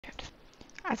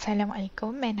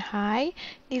Assalamualaikum and hi.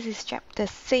 This is chapter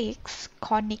 6,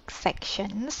 Conic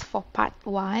sections for part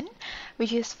 1, which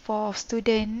is for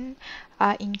student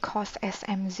in course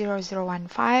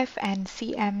SM0015 and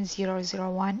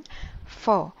CM0014.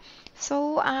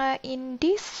 So in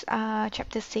this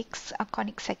chapter 6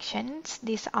 conic sections,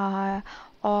 these are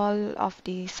all of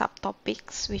the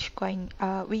subtopics which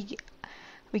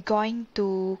we're going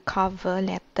to cover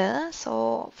later.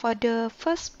 So for the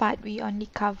first part, we only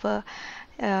cover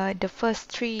the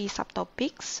first three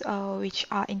subtopics, which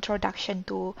are introduction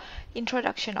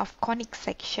of conic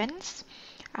sections.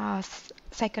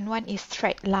 Second one is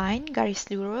straight line,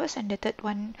 garis lurus, and the third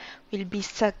one will be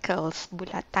circles,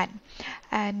 bulatan.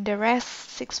 And the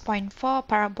rest 6.4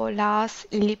 parabolas,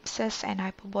 ellipses, and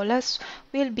hyperbolas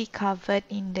will be covered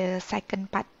in the second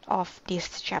part of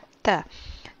this chapter.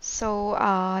 So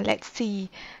let's see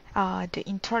the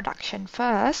introduction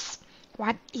first.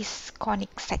 What is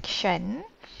conic section?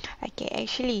 Okay,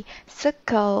 actually,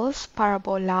 circles,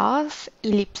 parabolas,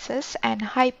 ellipses, and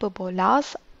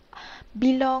hyperbolas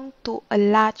belong to a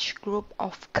large group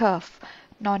of curves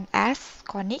known as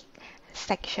conic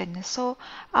section. So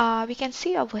we can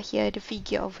see over here, the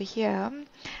figure over here,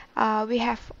 we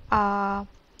have a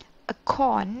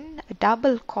cone, a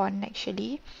double cone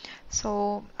actually.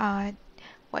 So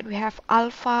what we have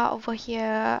alpha over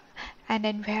here, and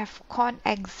then we have cone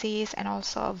axis and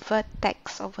also a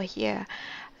vertex over here.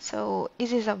 So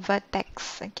this is a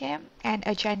vertex, okay, and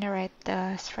a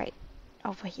generator straight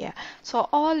over here. So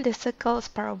all the circles,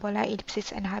 parabola,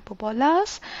 ellipses, and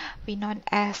hyperbolas we known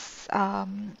as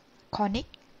conic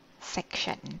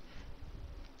section.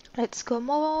 Let's go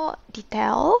more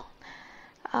detail.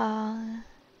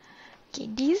 Okay,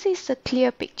 this is a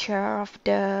clear picture of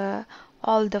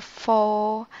all the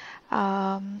four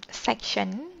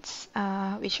sections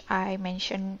which I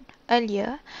mentioned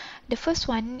earlier. The first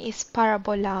one is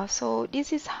parabola. So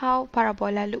this is how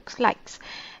parabola looks like.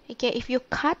 Okay, if you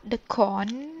cut the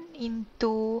cone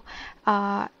into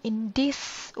in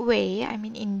this way, I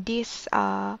mean in this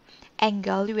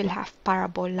angle, you will have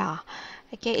parabola.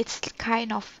 Okay, it's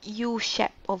kind of U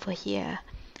shape over here.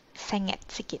 Sengit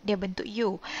sikit dia bentuk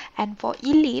U. And for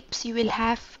ellipse, you will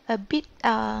have a bit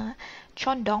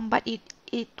condong, but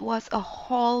it was a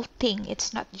whole thing.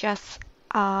 It's not just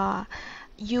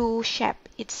U shape.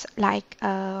 It's like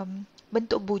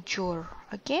bentuk bujur.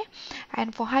 Okay.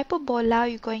 And for hyperbola,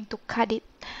 you're going to cut it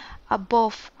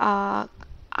above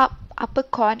upper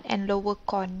cone and lower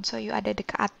cone. So you ada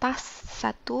dekat atas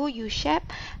satu U shape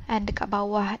and dekat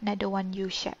bawah another one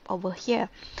U shape over here.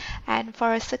 And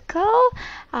for a circle,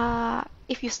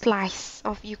 if you slice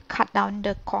or you cut down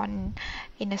the cone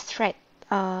in a straight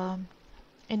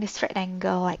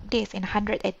angle like this, in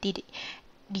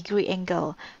 180-degree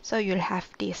angle, so you'll have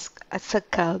this a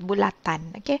circle,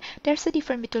 bulatan. Okay, there's a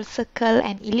difference between circle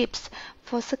and ellipse.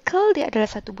 For circle dia adalah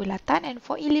satu bulatan, and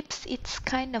for ellipse it's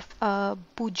kind of a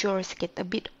bujur sikit, a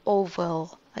bit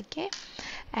oval. Okay,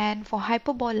 and for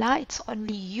hyperbola it's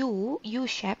only U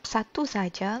shape, satu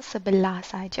saja, sebelah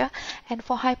saja. And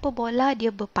for hyperbola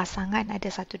dia berpasangan,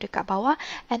 ada satu dekat bawah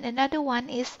and another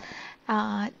one is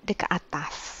dekat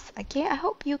atas. Okay, I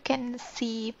hope you can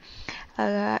see,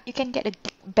 you can get a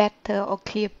better or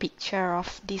clear picture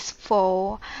of these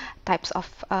four types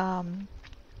of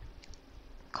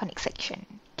conic section.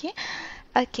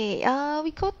 Okay,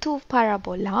 we go to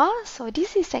parabola. So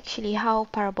this is actually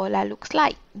how parabola looks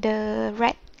like. The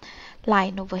red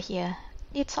line over here,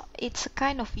 it's a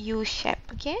kind of U shape.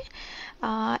 Okay,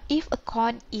 if a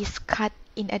cone is cut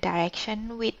in a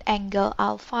direction with angle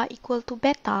alpha equal to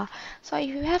beta, so if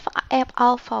you have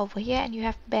alpha over here and you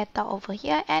have beta over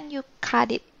here and you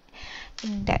cut it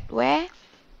in that way,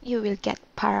 you will get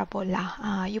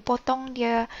parabola. You potong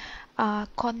dia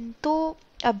cone tu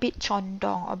a bit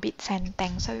condong, a bit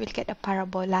senteng, so you will get a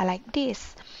parabola like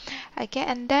this. Okay,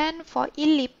 and then for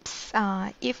ellipse,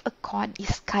 if a cone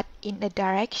is cut in a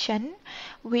direction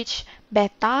which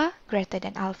beta greater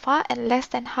than alpha and less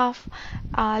than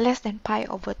pi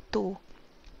over 2,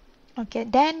 okay,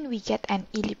 then we get an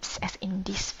ellipse as in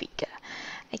this figure.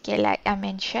 Okay, like I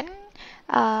mentioned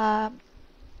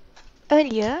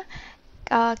earlier,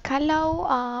 kalau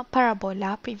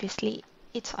parabola previously,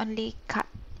 it's only cut,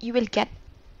 you will get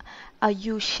a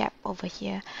U shape over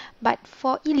here, but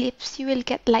for ellipse you will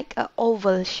get like a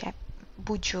oval shape,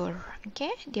 bujur.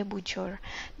 Okay, dia bujur,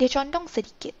 dia condong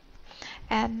sedikit.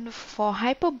 And for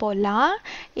hyperbola,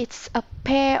 it's a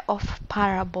pair of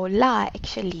parabola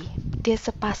actually. dia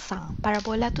sepasang.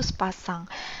 Parabola tu sepasang.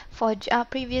 For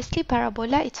previously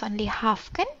parabola it's only half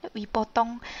kan? We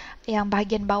potong yang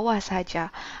bahagian bawah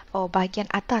saja or bahagian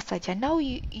atas saja. Now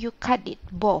you cut it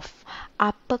both,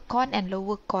 upper cone and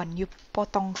lower cone. You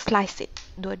potong, slice it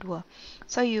dua-dua.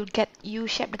 So you get U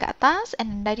shape dekat atas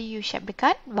and dari U shape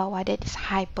dekat bawah. That is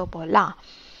hyperbola.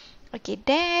 Okay,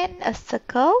 then a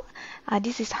circle.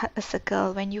 This is a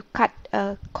circle. When you cut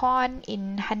a cone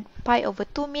in pi over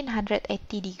 2 mean 180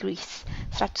 degrees,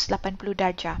 180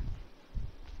 darjah.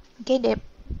 Okay, dia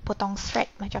potong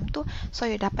straight macam tu, so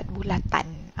you dapat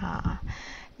bulatan.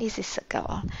 This is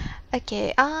circle.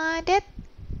 Okay, that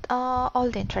all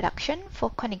the introduction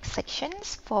for conic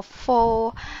sections for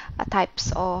four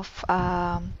types of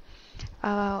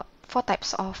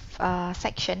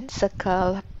section: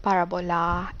 circle,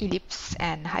 parabola, ellipse,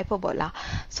 and hyperbola.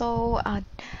 So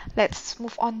let's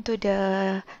move on to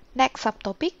the next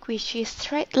subtopic, which is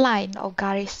straight line or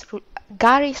garis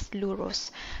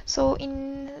lurus. So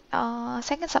in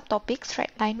second subtopic,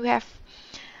 straight line, we have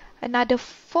another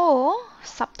four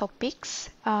subtopics,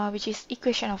 which is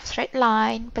equation of straight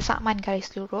line, persamaan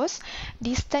garis lurus,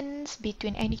 distance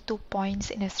between any two points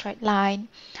in a straight line,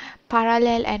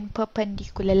 parallel and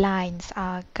perpendicular lines,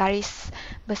 garis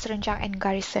berserenjang and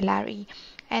garis selari.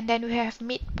 And then we have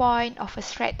midpoint of a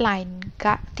straight line,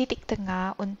 titik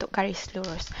tengah untuk garis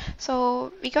lurus.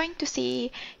 So we're going to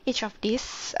see each of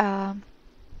these.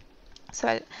 So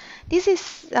this is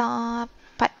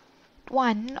part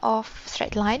 1 of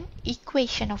straight line,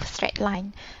 equation of straight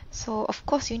line. So of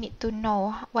course you need to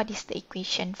know what is the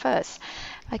equation first.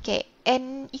 Okay,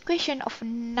 an equation of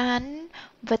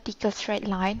non-vertical straight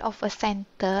line of a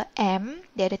center M,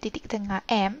 dia ada titik tengah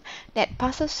M, that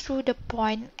passes through the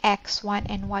point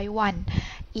x1 and y1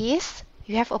 is,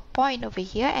 you have a point over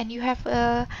here and you have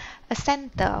a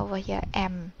center over here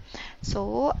M.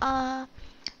 So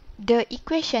the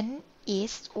equation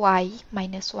is y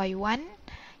minus y1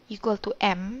 equal to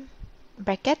m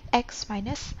bracket x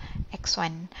minus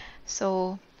x1.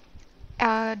 So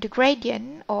the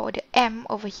gradient or the m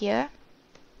over here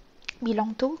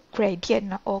belong to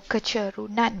gradient or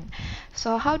kecerunan.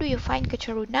 So how do you find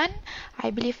kecerunan? I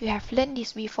believe you have learned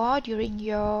this before during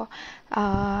your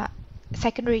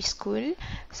secondary school.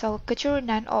 So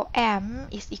kecerunan or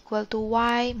m is equal to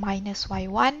y minus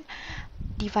y1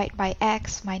 divided by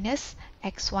x minus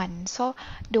x1. So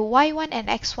the y1 and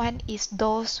x1 is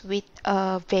those with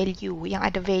a value, yang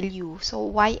ada value. So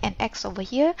y and x over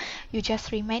here, you just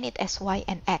remain it as y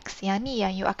and x. Yang ni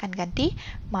yang you akan ganti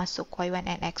masuk y1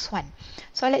 and x1.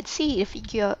 So let's see the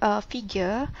figure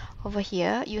over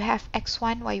here. You have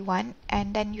x1, y1,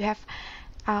 and then you have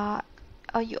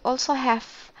you also have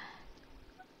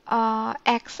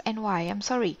x and y. I'm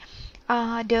sorry.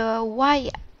 The y,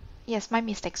 yes, my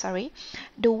mistake, sorry.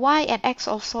 The y and x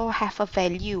also have a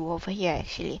value over here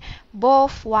actually.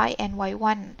 Both y and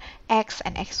y1, x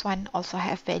and x1 also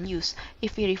have values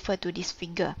if we refer to this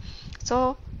figure.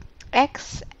 So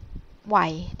x,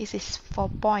 y, this is for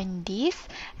point this,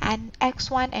 and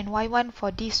x1 and y1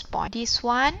 for this point. This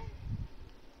one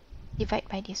divide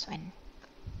by this one.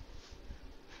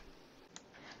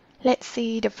 Let's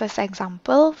see the first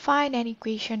example. Find an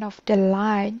equation of the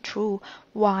line through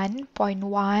 1.1,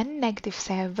 negative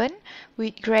 7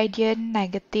 with gradient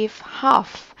negative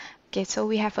half. Okay, so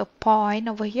we have a point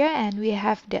over here and we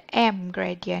have the m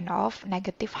gradient of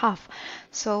negative half.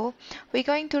 So we're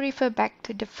going to refer back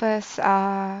to the first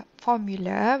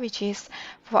formula, which is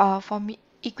for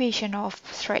equation of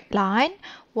straight line,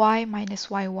 y minus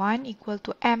y1 equal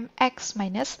to mx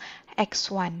minus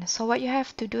x1. So what you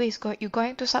have to do is you're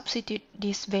going to substitute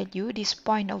this value, this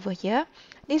point over here.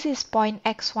 This is point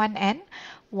x1 and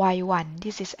y1.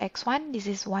 This is x1, this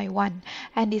is y1,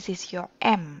 and this is your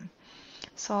m.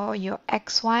 So your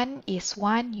x1 is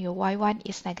 1, your y1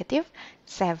 is negative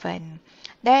 7.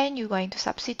 Then you're going to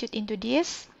substitute into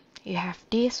this. You have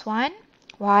this one,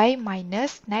 y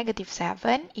minus negative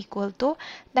 7 equal to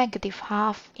negative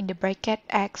half in the bracket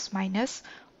x minus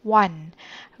 1,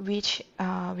 which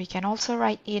we can also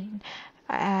write in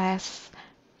as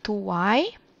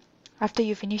 2y. After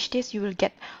you finish this, you will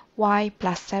get y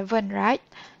plus 7, right?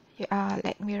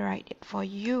 Let me write it for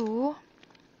you.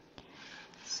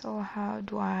 So how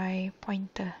do I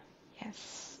pointer?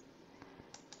 Yes.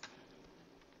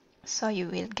 So you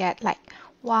will get like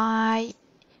y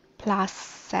plus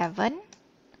 7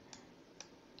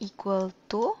 equal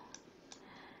to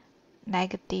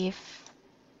negative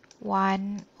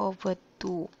 1 over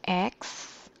 2x,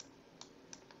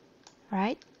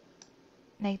 right?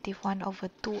 Negative 1 over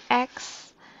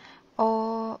 2x,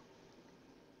 or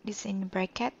this in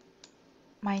bracket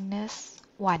minus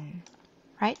 1,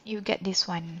 right? You get this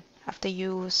one. after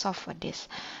you solve for this.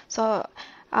 So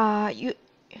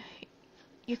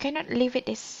you cannot leave it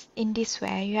in this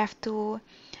way. You have to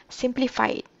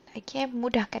simplify it. Okay,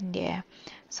 mudahkan dia.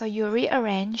 So you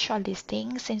rearrange all these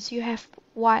things. Since you have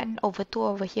 1 over 2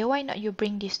 over here, why not you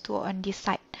bring these 2 on this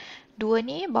side? 2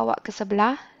 ni bawa ke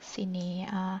sebelah sini.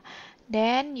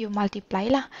 Then you multiply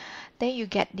lah. Then you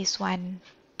get this one.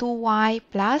 2y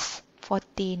plus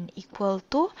 14 equal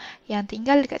to, yang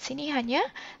tinggal dekat sini hanya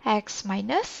x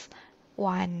minus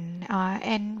 1.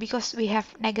 And because we have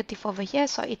negative over here,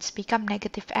 so it's become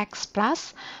negative x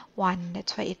plus 1.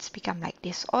 That's why it's become like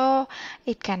this. Or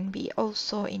it can be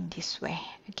also in this way.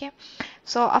 Okay.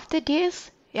 So after this,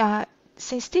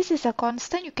 since this is a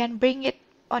constant, you can bring it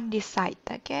on this side.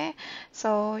 Okay.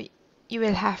 So you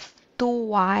will have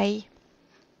 2y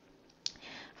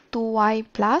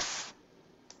plus,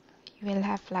 you will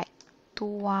have like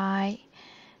 2y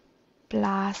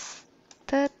plus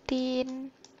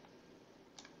 13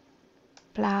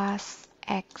 plus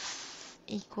x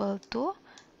equal to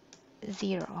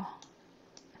 0.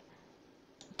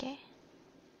 Okay.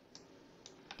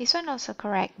 This one also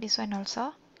correct. This one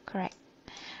also correct.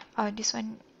 This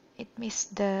one, we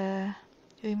missed the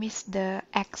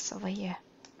x over here.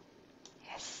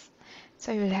 Yes.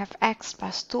 So you will have x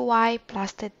plus 2y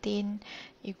plus 13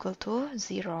 equal to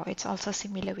 0. It's also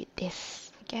similar with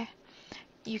this. Okay.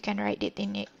 You can write it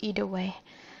in either way.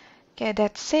 Okay,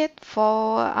 that's it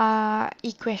for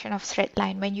equation of straight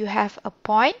line. When you have a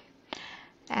point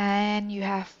and you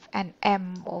have an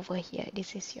m over here.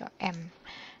 This is your m.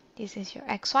 This is your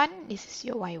x1. This is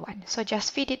your y1. So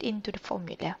just feed it into the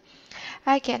formula.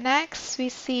 Okay, next we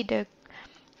see the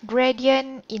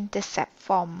gradient intercept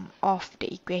form of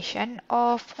the equation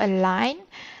of a line.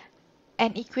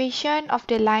 An equation of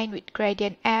the line with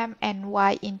gradient m and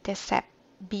y-intercept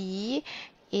b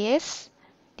is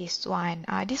this one.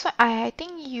 This one, I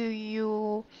think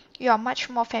you are much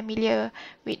more familiar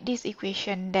with this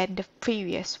equation than the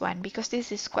previous one, because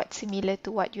this is quite similar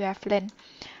to what you have learned.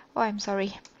 Oh, I'm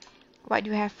sorry. What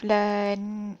you have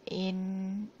learned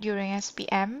during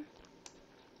SPM.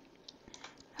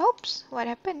 Oops, what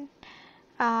happened?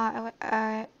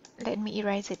 Let me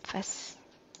erase it first.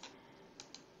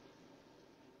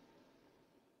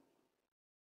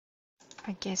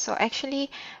 Okay, so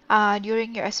actually,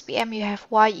 during your SPM, you have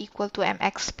y equal to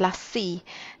mx plus c.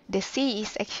 The c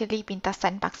is actually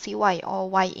pintasan paksi y, or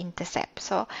y-intercept.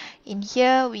 So in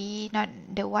here, we note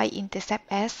the y-intercept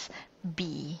as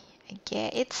b. Okay,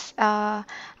 it's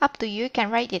up to you. You can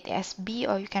write it as b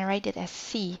or you can write it as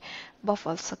c. Both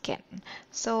also can.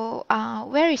 So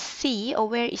where is c or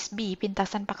where is b,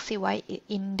 pintasan paksi y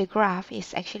in the graph,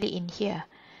 is actually in here.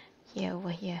 Here,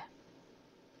 over here.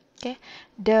 Okay,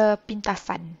 the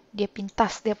pintasan, dia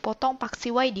pintas, dia potong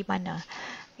paksi y di mana.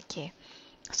 Okay,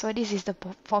 so this is the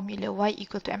formula, y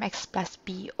equal to mx plus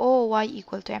b, or y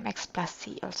equal to mx plus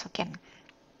c also can.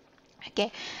 Okay,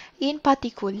 in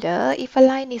particular, if a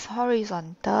line is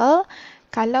horizontal,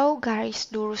 kalau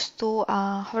garis lurus tu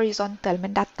horizontal,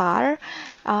 mendatar,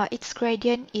 its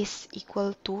gradient is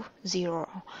equal to 0.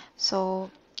 So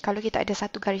kalau kita ada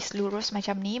satu garis lurus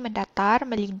macam ni, mendatar,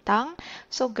 melintang,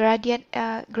 so gradient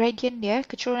dia,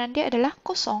 kecurunan dia adalah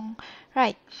kosong,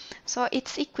 right? So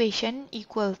its equation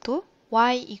equal to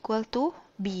y equal to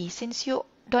b. Since you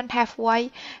don't have y,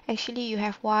 actually you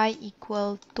have y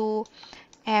equal to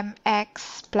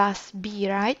mx plus b,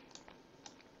 right?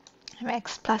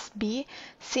 Mx plus b.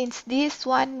 Since this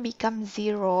one becomes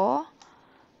 0,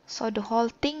 so the whole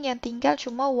thing yang tinggal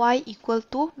cuma y equal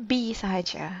to b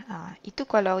sahaja. Itu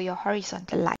kalau your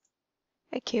horizontal line.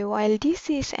 Okay, while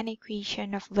this is an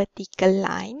equation of vertical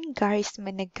line, garis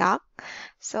menegak,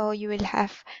 so you will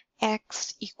have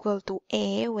x equal to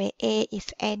a, where a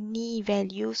is any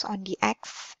values on the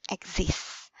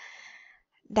x-axis.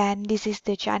 Then this is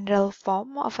the general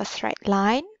form of a straight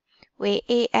line, where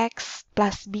ax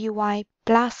plus by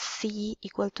plus c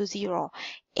equal to 0.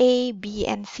 A, b,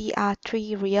 and c are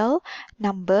three real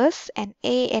numbers, and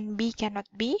a and b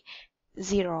cannot be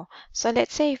 0. So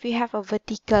let's say if we have a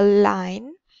vertical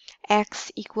line, x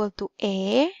equal to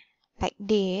a, like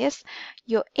this,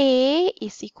 your a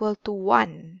is equal to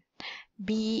 1,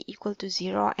 b equal to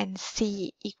 0, and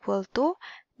c equal to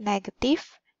negative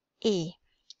a.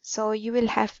 So you will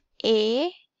have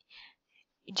a,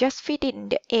 just fit in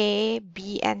the a,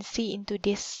 b, and c into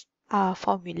this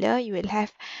formula. You will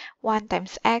have 1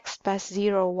 times x plus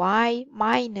 0y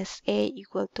minus a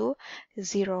equal to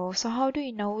 0. So how do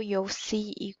you know your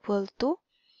c equal to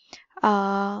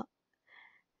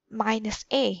minus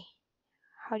a?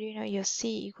 How do you know your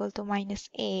c equal to minus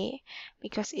a?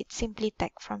 Because it's simply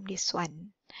take from this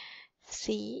one.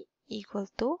 C equal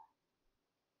to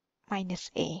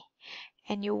minus A.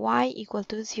 And your y equal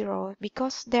to 0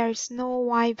 because there is no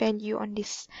y value on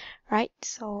this, right?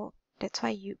 So that's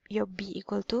why your b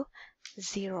equal to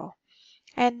 0.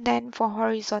 And then for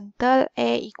horizontal,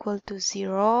 a equal to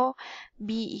 0,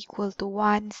 b equal to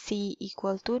 1, c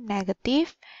equal to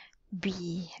negative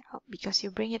b. Because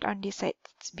you bring it on this side,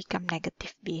 it's become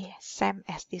negative b. Same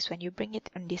as this one, you bring it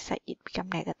on this side, it become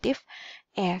negative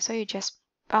a. So you just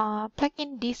plug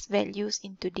in these values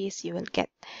into this, you will get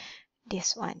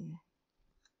this one.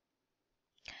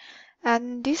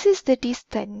 And this is the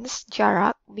distance,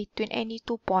 jarak, between any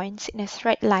 2 points in a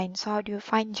straight line. So how do you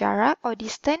find jarak or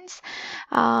distance?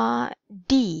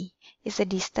 D is the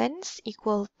distance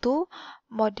equal to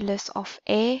modulus of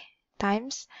A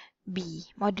times B.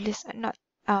 Modulus, not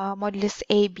modulus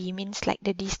AB means like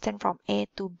the distance from A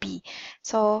to B.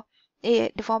 So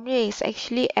the formula is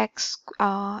actually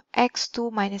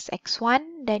x2 minus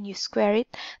x1, then you square it,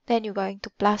 then you're going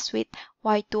to plus with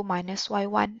y2 minus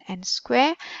y1 and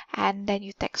square, and then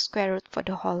you take square root for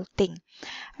the whole thing.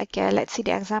 Okay, let's see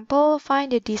the example.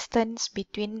 Find the distance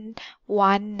between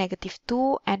 1,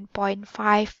 -2, and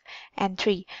 0.5 and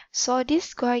 3. So this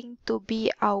is going to be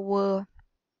our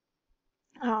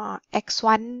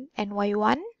x1 and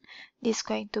y1. This is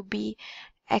going to be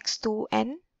x2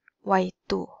 and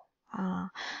y2.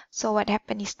 So what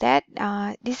happened is that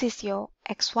this is your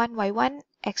x1, y1,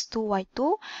 x2,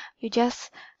 y2. You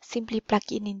just simply plug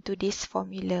in into this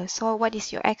formula. So what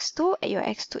is your x2? Your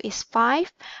x2 is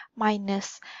 5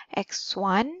 minus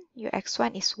x1. Your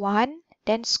x1 is 1.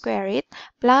 Then square it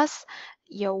plus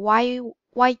your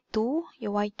y2.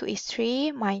 Your y2 is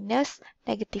 3 minus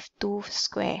 -2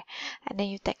 square. And then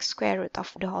you take square root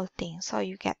of the whole thing. So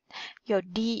you get your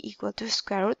d equal to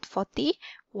square root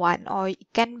 41, or it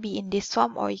can be in this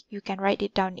form, or you can write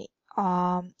it down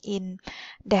in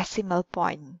decimal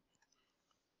point.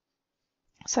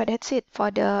 So that's it for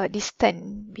the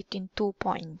distance between 2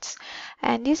 points.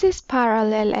 And this is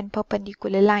parallel and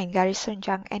perpendicular line, garis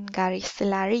renjang and garis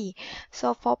selari.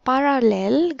 So for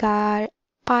parallel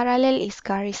is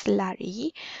garis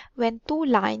lari when two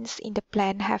lines in the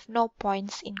plane have no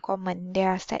points in common. They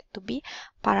are said to be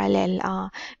parallel.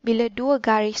 Bila dua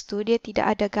garis tu dia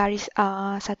tidak ada garis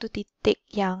satu titik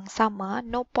yang sama,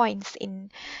 no points in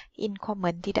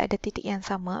common, tidak ada titik yang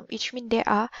sama, which mean they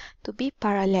are to be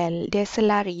parallel. Dia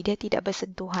selari, dia tidak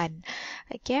bersentuhan.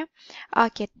 Okay,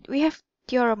 we have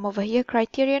theorem over here,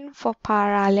 criterion for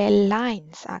parallel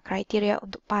lines. Criteria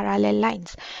untuk parallel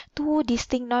lines. Two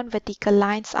distinct non-vertical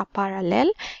lines are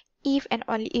parallel if and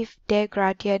only if their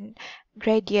gradient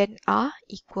are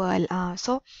equal.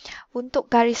 So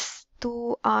untuk garis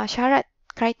tu syarat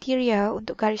kriteria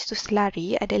untuk garis tu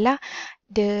selari adalah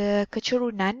the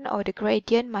kecurunan or the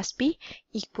gradient must be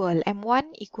equal.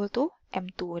 M1 equal to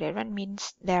M2. That one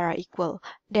means they are equal.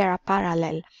 They are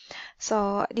parallel.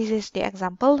 So this is the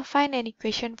example. Find an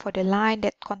equation for the line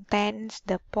that contains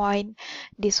the point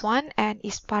this one and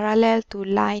is parallel to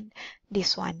line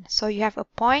this one. So you have a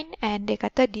point and dia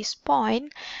kata this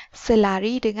point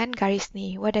selari dengan garis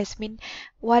ni. What does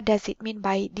it mean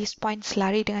by this point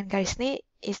selari dengan garis ni?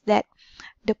 Is that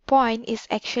the point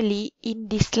is actually in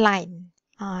this line.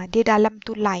 Dia dalam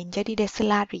tu line, jadi dia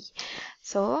selari.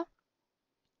 So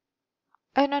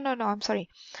no, I'm sorry.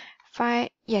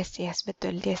 Yes,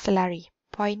 betul. Dia selari.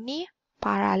 Point ni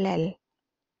parallel.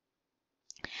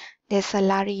 Dia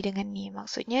selari dengan ni.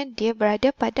 Maksudnya dia berada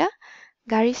pada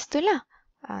garis tu lah.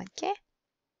 Okay.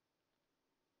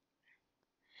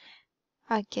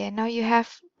 Okay, now you have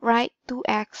write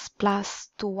 2x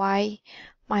plus 2y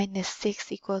minus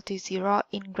 6 equal to 0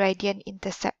 in gradient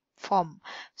intercept form.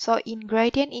 So in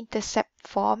gradient intercept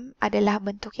form adalah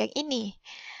bentuk yang ini.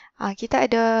 Kita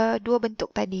ada dua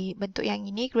bentuk tadi. Bentuk yang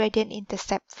ini, gradient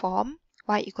intercept form,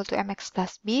 y equal to mx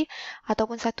plus b,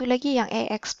 ataupun satu lagi yang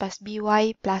ax plus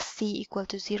by plus c equal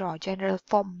to 0, general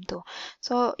form tu.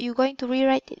 So, you're going to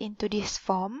rewrite it into this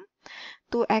form.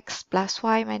 2x plus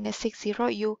y minus 6, 0,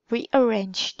 you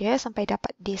rearrange dia sampai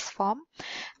dapat this form.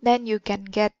 Then you can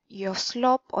get your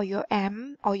slope or your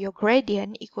m or your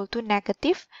gradient equal to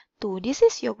 -2. This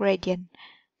is your gradient.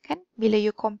 Kan? Bila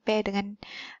you compare dengan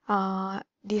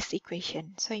this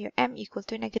equation. So your m equal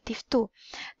to -2.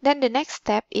 Then the next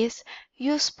step is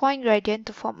use point gradient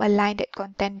to form a line that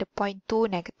contain the point 2,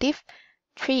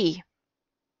 -3.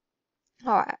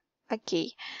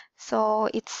 Okay. So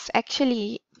it's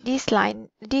actually this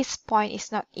point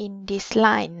is not in this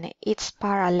line. It's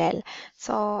parallel.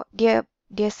 So dia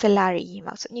selari.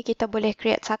 Maksudnya kita boleh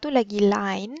create satu lagi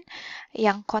line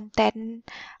yang contain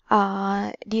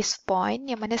this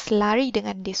point yang mana selari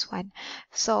dengan this one.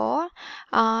 So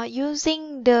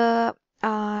using the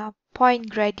point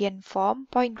gradient form.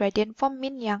 Point gradient form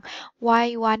mean yang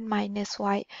y1 minus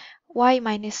y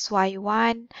minus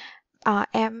y1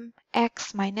 mx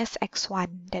minus x1,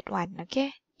 that one,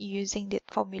 okay, using that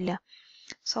formula.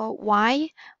 So y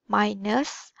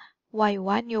minus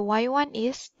y1, your y1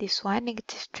 is this one,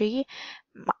 negative 3,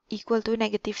 equal to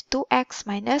negative 2x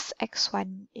minus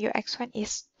x1. Your x1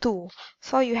 is 2.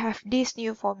 So you have this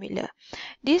new formula.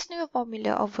 This new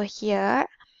formula over here,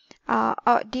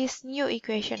 this new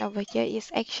equation over here is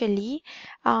actually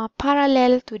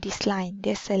parallel to this line.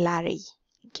 There's a lari.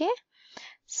 Okay,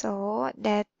 so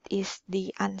that is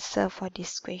the answer for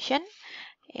this question.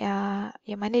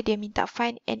 Yang mana dia minta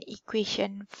find an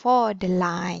equation for the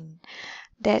line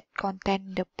that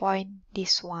contain the point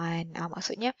this one.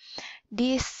 Maksudnya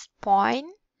this point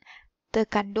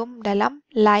terkandung dalam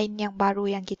line yang baru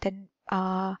yang kita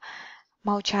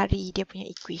mau cari dia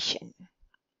punya equation.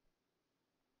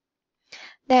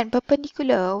 Then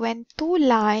perpendicular, when two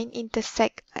line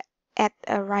intersect at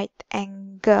a right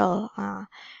angle.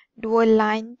 Dua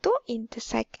line tu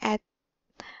intersect at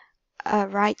a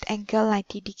right angle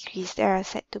 90 degrees. They are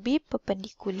said to be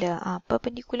perpendicular.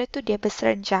 Perpendicular tu dia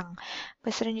berserenjang.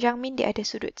 Berserenjang mean dia ada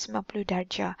sudut 90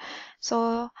 darjah.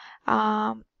 So,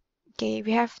 okay,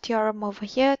 we have theorem over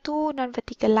here. Two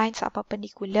non-vertical lines are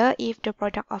perpendicular if the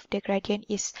product of the gradient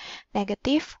is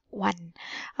negative 1.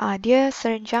 Dia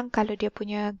serenjang kalau dia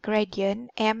punya gradient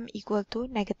m equal to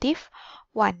negative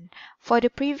 1. For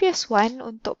the previous one,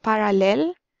 untuk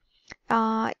parallel,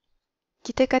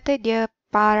 kita kata dia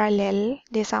parallel,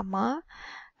 dia sama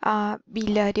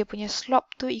bila dia punya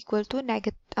slope tu equal to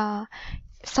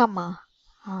sama.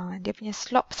 Dia punya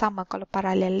slope sama kalau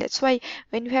parallel. That's why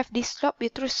when you have this slope, you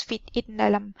terus fit in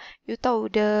dalam, you tahu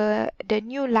the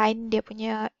new line dia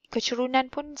punya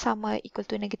kecurunan pun sama, equal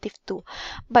to negative 2.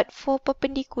 But for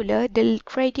perpendicular, the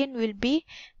gradient will be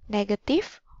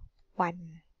negative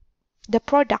 1. The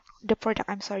product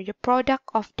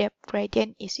of the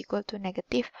gradient is equal to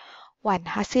negative 1.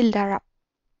 Hasil darab.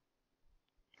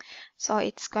 So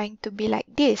it's going to be like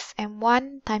this.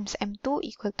 M1 times M2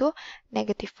 equal to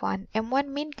negative 1. M1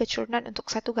 mean kecurunan untuk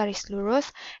satu garis lurus.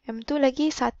 M2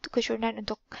 lagi satu kecurunan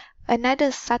untuk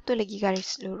satu lagi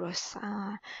garis lurus.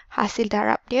 Hasil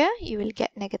darab dia, you will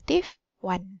get negative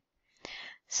 1.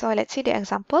 So let's see the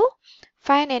example.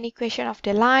 Find an equation of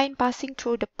the line passing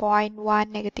through the point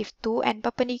 1, negative 2 and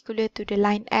perpendicular to the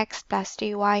line x plus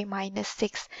 3y minus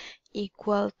 6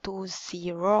 equal to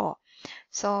 0.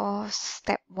 So,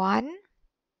 step 1,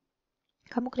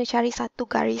 kamu kena cari satu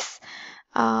garis,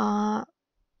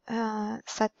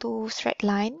 satu straight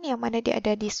line yang mana dia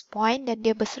ada this point dan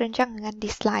dia berserenjang dengan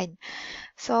this line.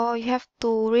 So, you have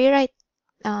to rewrite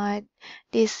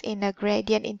this in a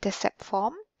gradient intercept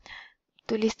form.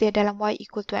 Tulis dia dalam y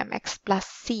equal to mx plus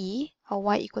c or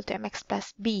y equal to mx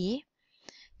plus b.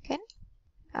 Kan?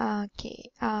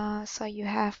 Okay, so you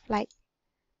have like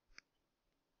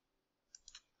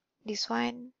this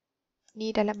one,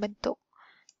 ni dalam bentuk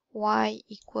y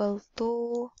equal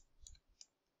to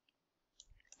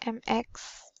mx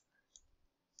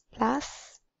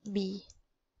plus b.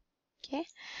 Okay,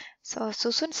 so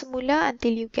susun semula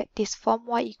until you get this form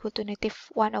y equal to negative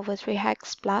 1 over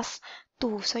 3x plus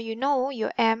 2. So you know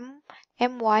your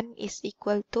m1 is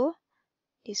equal to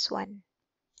this one.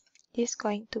 This is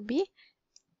going to be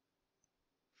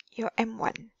your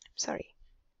m1. Sorry.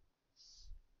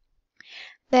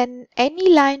 Then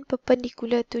any line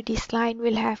perpendicular to this line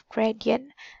will have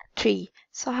gradient 3.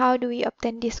 So how do we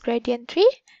obtain this gradient 3?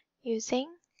 Using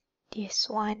this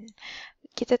one.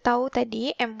 Kita tahu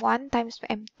tadi m1 times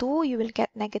m2 you will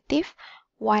get negative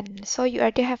 1. So you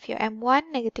already have your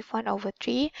m1 negative 1 over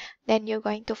 3. Then you're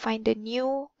going to find the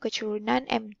new kecurunan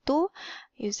m2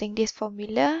 using this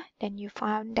formula. Then you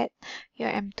found that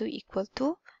your m2 equal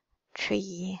to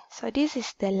 3. So this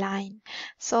is the line.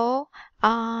 So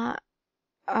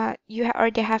you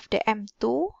already have the m2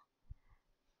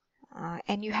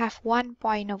 and you have one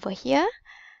point over here.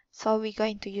 So we're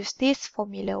going to use this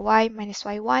formula y minus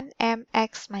y1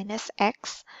 mx minus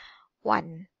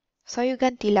x1. So you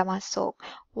gantilah masuk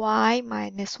y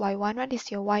minus y1. What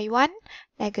is your y1?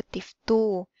 Negative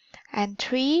 2. And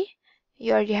 3,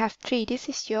 you already have 3. This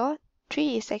is your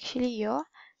 3 is actually your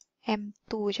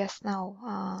m2 just now.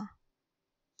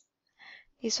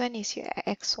 This one is your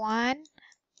x1.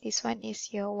 This one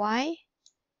is your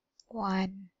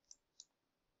y1.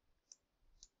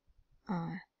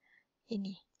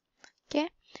 Ini. Okay.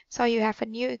 So you have a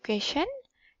new equation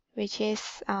which is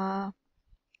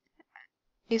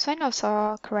this one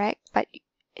also correct, but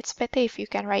it's better if you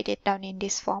can write it down in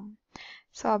this form.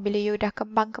 So, bila you dah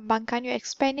kembang-kembangkan, you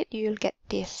expand it, you will get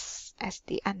this as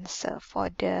the answer for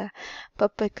the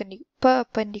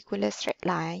perpendicular straight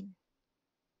line.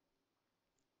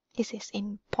 This is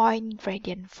in point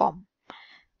gradient form.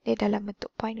 Dia dalam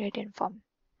bentuk point gradient form.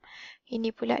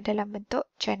 Ini pula dalam bentuk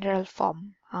general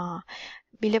form.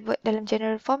 Bila buat dalam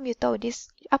general form, you tahu this.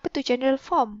 Apa tu general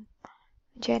form?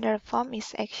 General form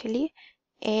is actually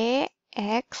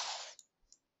AX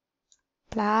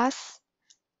plus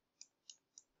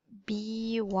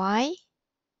BY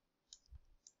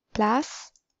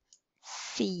plus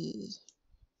C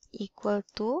equal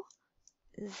to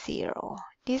 0.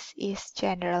 This is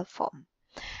general form.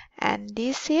 And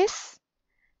this is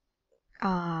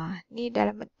ni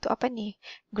dalam bentuk apa ni?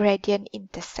 Gradient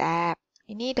intercept.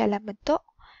 Ini dalam bentuk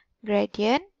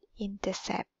gradient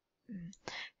intercept.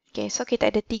 Okay, so kita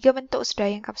ada 3 bentuk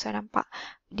sudah yang kamu sudah nampak.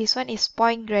 This one is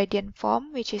point gradient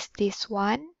form, which is this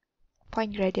one.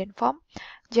 Point gradient form.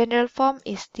 General form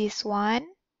is this one.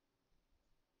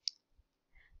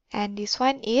 And this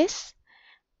one is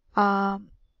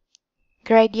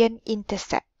gradient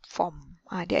intercept form.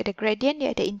 Dia ada gradient,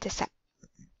 dia ada intercept.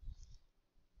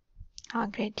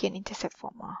 Gradient intercept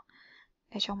form.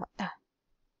 Dah comot dah.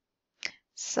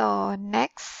 So,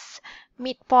 next,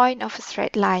 midpoint of a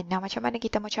straight line. Nah, macam mana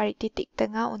kita mau cari titik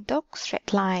tengah untuk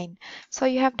straight line? So,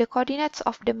 you have the coordinates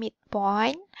of the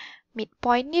midpoint.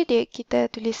 Midpoint ni kita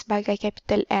tulis sebagai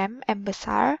capital M, M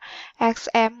besar.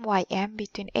 XM, YM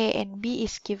between A and B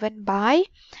is given by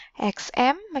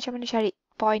XM. Macam mana cari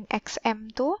point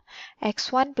XM tu?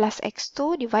 X1 plus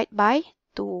X2 divide by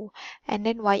 2. And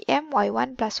then YM,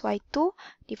 Y1 plus Y2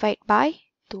 divide by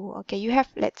 2. Okay, you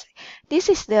have, let's say, this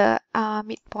is the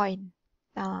midpoint.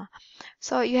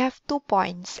 So, you have 2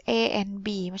 points, A and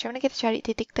B. Macam mana kita cari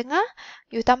titik tengah?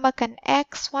 You tambahkan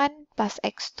X1 plus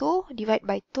X2 divide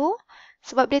by 2.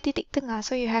 Sebab dia titik tengah,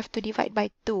 so you have to divide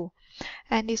by 2.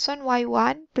 And this one,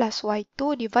 Y1 plus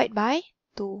Y2 divide by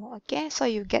 2. Okay, so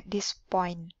you get this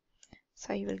point.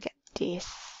 So, you will get this.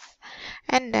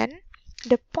 And then,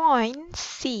 the point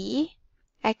C,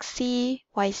 XC,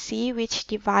 YC, which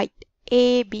divide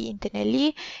AB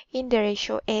internally in the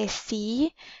ratio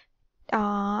AC,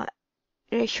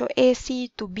 ratio AC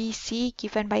to BC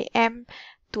given by M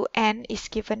to N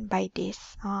is given by this.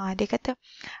 Dia kata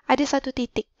ada satu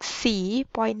titik C,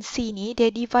 point C ni,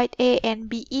 dia divide A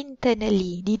and B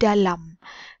internally, di dalam.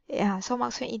 So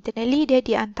maksudnya internally dia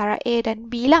di antara A dan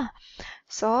B lah.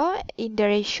 So in the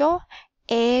ratio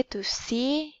A to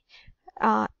C,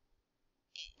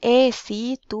 AC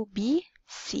to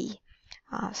BC.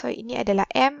 So ini adalah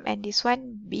M and this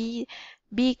one B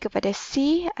kepada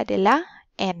C adalah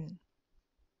N.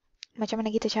 Macam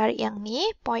mana kita cari yang ni,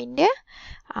 point dia?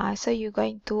 So you're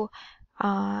going to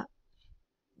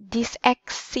this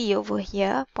XC over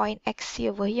here, point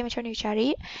XC over here, macam mana you cari?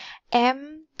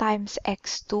 M times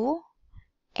X2,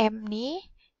 M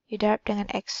ni you darab dengan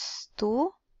X2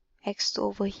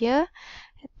 over here,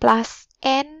 plus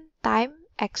N times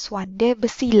X1. Dia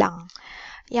bersilang.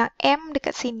 Yang M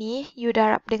dekat sini, you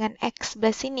darab dengan X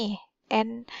belah sini.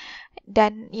 N,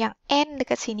 dan yang N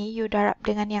dekat sini, you darab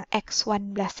dengan yang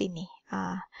X1 belah sini.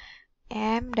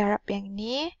 M darab yang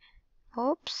ni.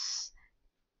 Oops.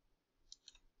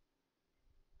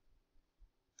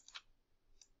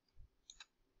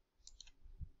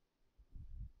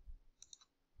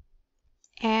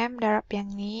 M darab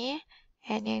yang ni.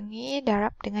 N yang ni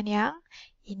darab dengan yang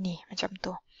ini. Macam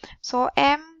tu. So,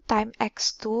 M time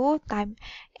X2 time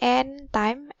N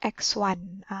time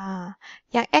X1.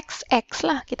 Yang X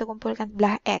lah kita kumpulkan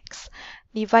belah X.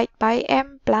 Divide by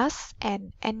M plus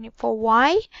N. And for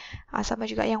Y, sama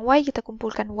juga yang Y kita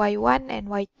kumpulkan Y1 and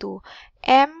Y2.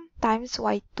 M times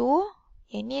Y2.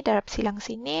 Ini darab silang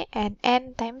sini. And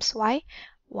N times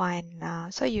Y1.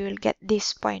 So you will get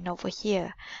this point over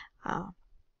here.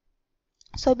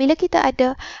 So bila kita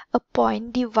ada a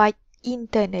point divide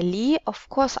internally, of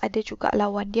course ada juga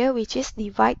lawan dia, which is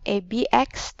divide AB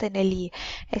externally.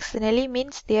 Externally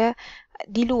means dia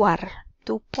di luar.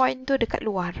 Tu point tu dekat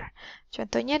luar.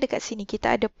 Contohnya dekat sini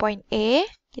kita ada point A,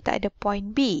 kita ada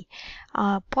point B.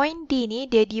 Point D ni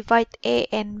dia divide A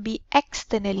and B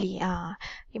externally.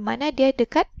 Di mana dia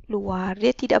dekat luar.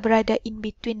 Dia tidak berada in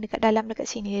between dekat dalam, dekat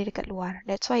sini, dia dekat luar.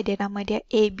 That's why dia nama dia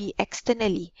AB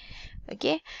externally.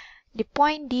 Okay. The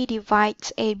point D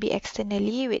divides AB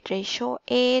externally with ratio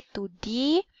A to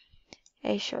D.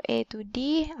 Ratio A to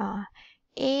D.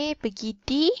 A pergi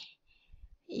D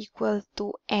equal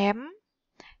to M.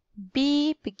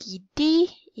 B pergi D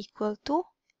equal to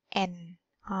N.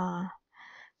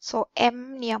 So,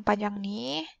 M ni yang panjang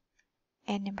ni.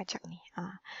 N yang macam ni.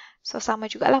 So sama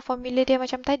jugalah formula dia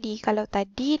macam tadi. Kalau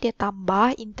tadi dia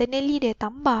tambah, internally dia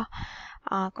tambah.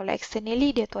 Kalau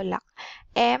externally dia tolak.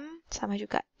 M sama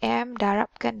juga. M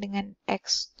darabkan dengan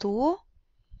X2.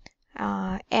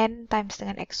 N times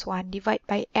dengan X1 divide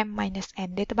by M minus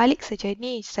N. Dia terbalik saja.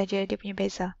 Ni saja dia punya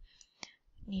beza.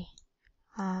 Ni.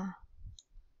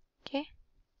 Okay.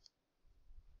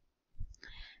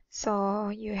 So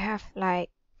you have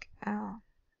like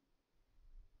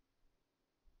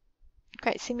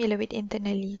quite similar with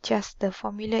internally, just the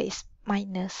formula is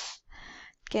minus.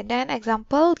 Okay, then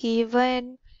example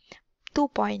given 2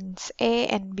 points A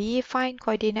and B, find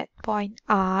coordinate point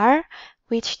R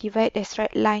which divide the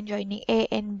straight line joining A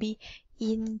and B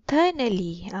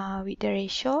internally with the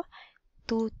ratio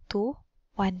 2 to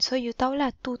 1. So you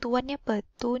tahulah 2 to 1 ni apa?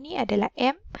 2 ni adalah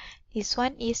M, this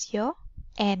one is your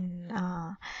N.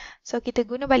 So kita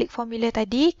guna balik formula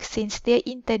tadi, since dia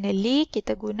internally,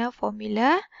 kita guna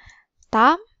formula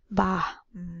tambah.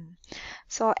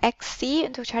 So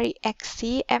XC, untuk cari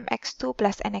XC, MX2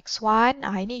 plus NX1.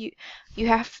 Ini you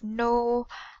have no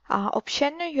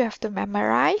option, you have to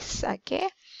memorize.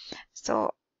 Okay.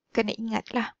 So kena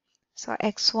ingat lah. So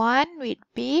X1 would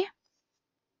be,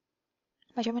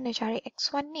 macam mana cari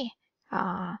X1 ni?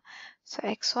 So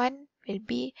X1 will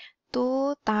be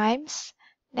 2 times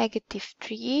negative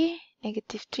 3.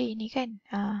 Negative 3 ni kan.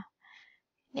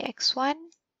 Ni X1.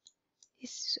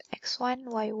 This is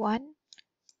X1, Y1.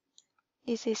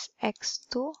 This is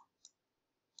X2,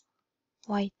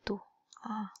 Y2.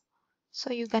 So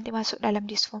you ganti masuk dalam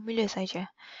this formula saja.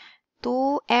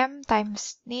 2M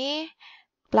times ni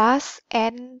plus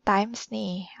N times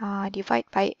ni. Divide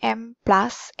by M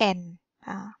plus N.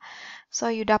 So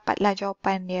you dapatlah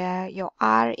jawapan dia. Your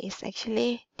R is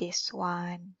actually this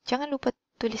one. Jangan lupa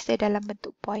tulis dia dalam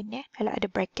bentuk point ya. Kalau ada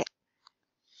bracket.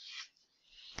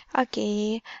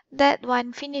 Okay, that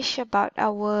one finish about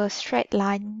our straight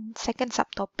line, second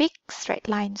subtopic,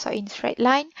 straight line. So in straight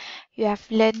line, you have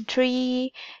learned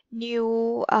 3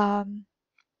 new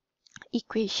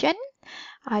equation.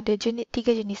 Ada 3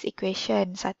 jenis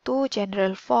equation. Satu,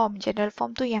 general form. General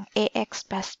form tu yang AX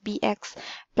plus BX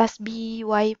plus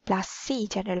BY plus C,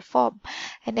 general form.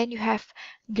 And then you have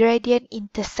gradient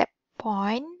intercept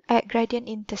point,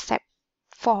 gradient intercept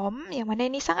form, yang mana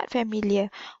ini sangat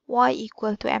familiar. Y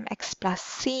equal to mx plus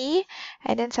c.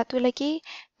 And then satu lagi,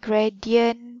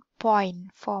 gradient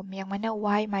point form, yang mana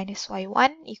y minus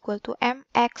y1 equal to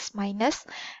mx minus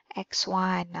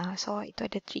x1. So itu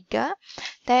ada 3.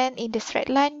 Then in the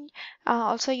straight line,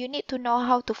 also you need to know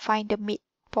how to find the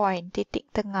midpoint, titik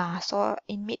tengah. So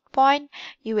in midpoint,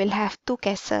 you will have 2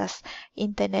 cases,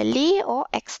 internally or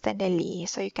externally.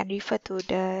 So you can refer to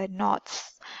the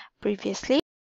notes previously.